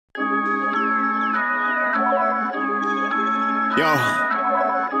Yo,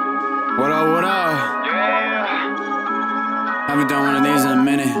 what up, what up? Yeah. Haven't done one of these in a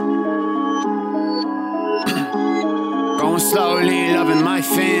minute. Going slowly, loving my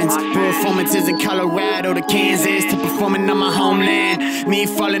fans. Performances in Colorado to Kansas, to performing on my homeland. Me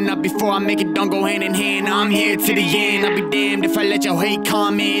falling up before I make it don't go hand in hand. I'm here to the end, I'll be damned if I let your hate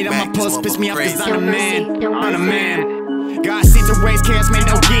comment on my post, piss me off cause I'm a man, I'm a man. God sent to raise chaos, man,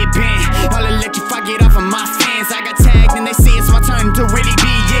 don't get bent. I'll electrify, get off of my fans. I got tagged and they say it's my turn to really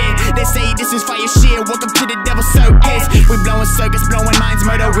be it. They say this is fire shit, welcome to the devil's circus. We blowing circus, blowing minds,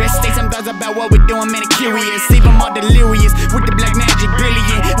 murderous. Say some thoughts about what we're doing, man, curious. Leave them all delirious with the black magic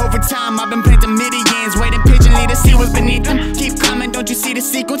brilliant. Over time, I've been planting millions, waiting patiently to see what's beneath them. Keep coming, don't you see the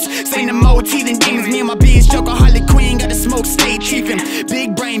sequence? Saying the more teething demons. Me and my bees joke, a Harley Quinn, got the smoke, stay chiefin'.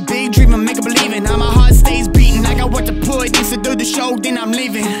 Big brain, big dreaming, make a believing. Now my heart stays beating, like I want to put this to do the show, then I'm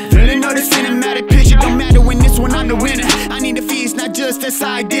leaving. Feeling know the cinematic picture, don't matter when this one I'm the winner. I need a feast, not just a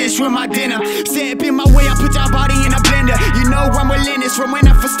side dish with my dinner. Step in my way, I put your body in a blender. You know I'm relentless, from when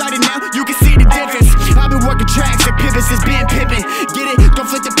I first started now, you can see the difference. I've been working tracks and pivots, it's been pippin'. Get it? Don't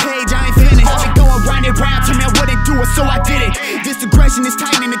flip the page, I ain't finished. I've been going round and round, told me I wouldn't do it, so I did it. This aggression is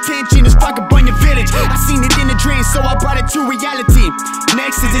tightening, attention is fuck up on your village. I seen it in a dream, so I brought it to reality.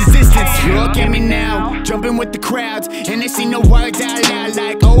 Next is existence. Look at me now, jumping with the crowds, and they see no words out loud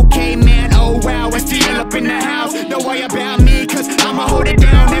like, okay man, oh wow, STL up in the house. Don't worry about me, cause I'ma hold it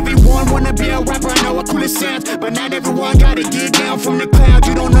down. Everyone wanna be a rapper, I know how cool it sounds, but not everyone gotta get down from the clouds.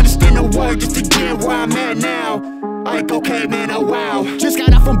 You don't understand the word just to get where I'm at now. Like, okay man, oh wow. Just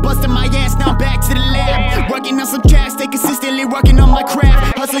got off from busting my ass, now I'm back to the lab. Working on some tracks, stay consistently working on my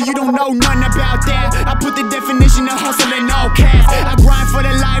craft. Hustle, you don't know nothing about that. I put the definition of hustle in all caps. I grind for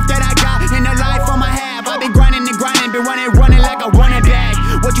the life that I got and the life I'ma have. I've been grinding and grinding, been running like a running back.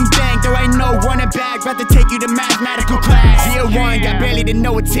 What you think? There ain't no running back. About to take you to mathematical class. Year 1, got barely to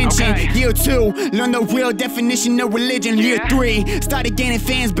no attention. Year 2, learn the real definition of religion. Year 3, started gaining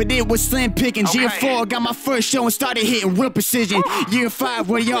fans, but it was slim pickings. Year 4, got my first show and started hitting real precision. Year 5,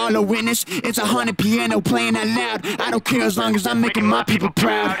 where y'all a witness, it's 100 piano playing out loud. I don't care as long as I'm making my people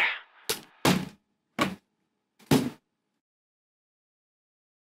proud.